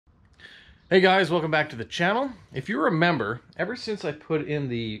Hey guys, welcome back to the channel. If you remember, ever since I put in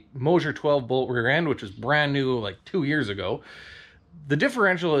the Moser 12 bolt rear end, which was brand new like 2 years ago, the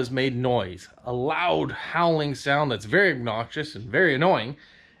differential has made noise, a loud howling sound that's very obnoxious and very annoying.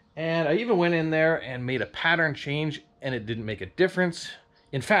 And I even went in there and made a pattern change and it didn't make a difference.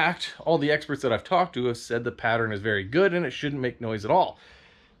 In fact, all the experts that I've talked to have said the pattern is very good and it shouldn't make noise at all.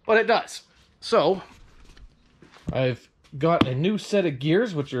 But it does. So, I've got a new set of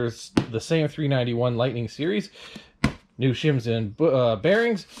gears, which are the same 391 Lightning series, new shims and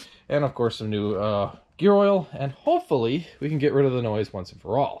bearings, and of course some new gear oil, and hopefully we can get rid of the noise once and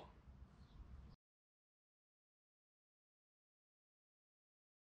for all.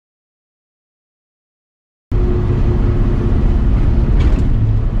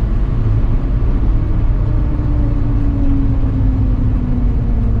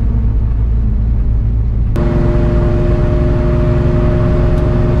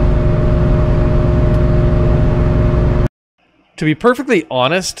 To be perfectly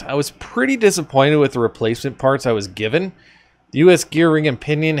honest, I was pretty disappointed with the replacement parts I was given. The US gear Ring and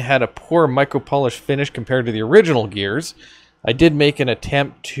Pinion had a poor micro-polish finish compared to the original gears. I did make an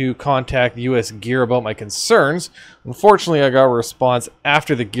attempt to contact US Gear about my concerns. Unfortunately, I got a response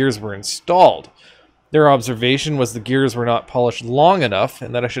after the gears were installed. Their observation was the gears were not polished long enough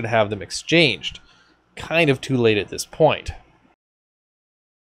and that I should have them exchanged. Kind of too late at this point.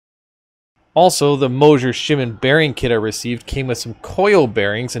 Also, the Moser shim and bearing kit I received came with some coil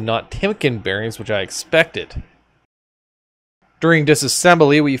bearings and not Timken bearings, which I expected. During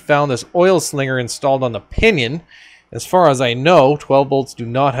disassembly, we found this oil slinger installed on the pinion. As far as I know, 12 bolts do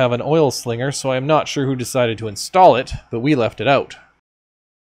not have an oil slinger, so I'm not sure who decided to install it, but we left it out.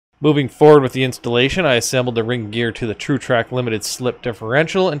 Moving forward with the installation, I assembled the ring gear to the TrueTrack limited slip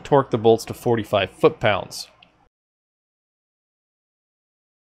differential and torqued the bolts to 45 foot-pounds.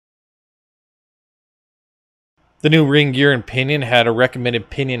 The new ring gear and pinion had a recommended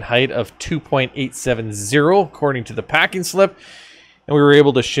pinion height of 2.870 according to the packing slip, and we were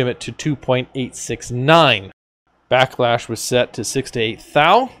able to shim it to 2.869. Backlash was set to 6 to 8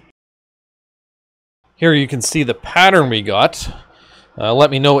 thou. Here you can see the pattern we got.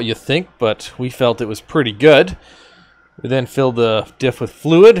 Let me know what you think, but we felt it was pretty good. We then filled the diff with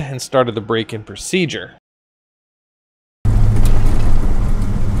fluid and started the break-in procedure.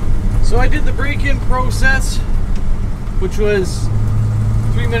 So I did the break-in process, which was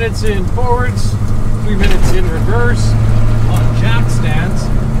 3 minutes in forwards, 3 minutes in reverse on jack stands,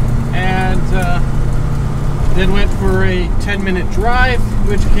 and then went for a 10-minute drive, in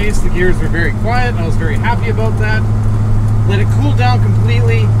which case the gears were very quiet. I was very happy about that. Let it cool down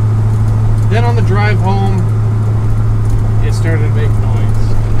completely. Then on the drive home, it started to make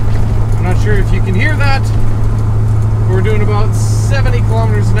noise. I'm not sure if you can hear that. We're doing about 70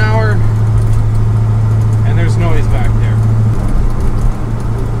 kilometers an hour. And there's noise back there.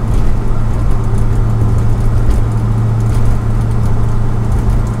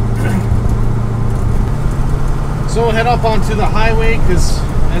 So we'll head up onto the highway because,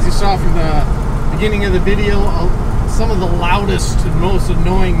 as you saw from the beginning of the video, some of the loudest and most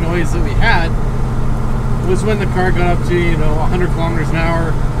annoying noise that we had was when the car got up to, 100 kilometers an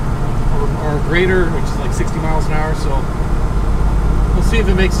hour or greater, which is like 60 miles an hour. So we'll see if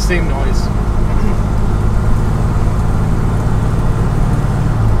it makes the same noise.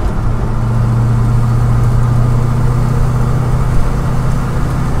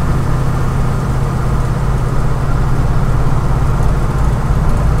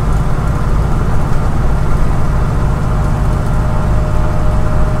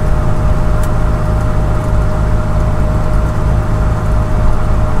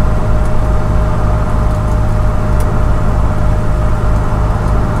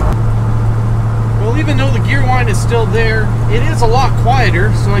 Is still there. It is a lot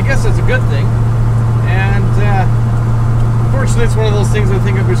quieter, so I guess that's a good thing. And unfortunately, it's one of those things I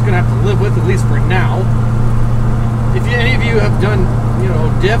think I'm just going to have to live with, at least for now. If any of you have done,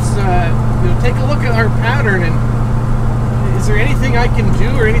 diffs, take a look at our pattern, and is there anything I can do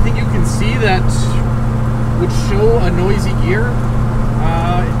or anything you can see that would show a noisy gear?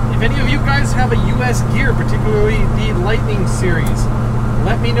 If any of you guys have a US gear, particularly the Lightning series,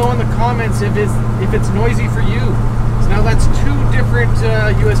 let me know in the comments if it's noisy for you. So now that's 2 different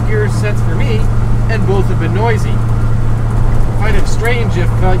US gear sets for me, and both have been noisy. I find it strange if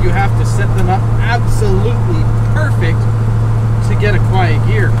you have to set them up absolutely perfect to get a quiet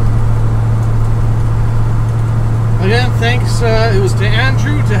gear. Again, thanks. It was to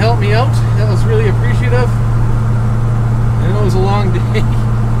Andrew to help me out. That was really appreciative. I know it was a long day,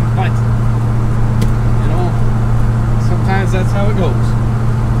 but sometimes that's how it goes.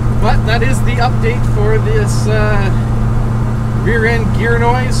 But that is the update for this rear end gear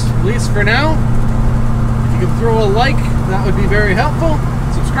noise, at least for now. If you could throw a like, that would be very helpful.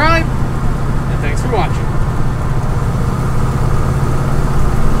 Subscribe, and thanks for watching.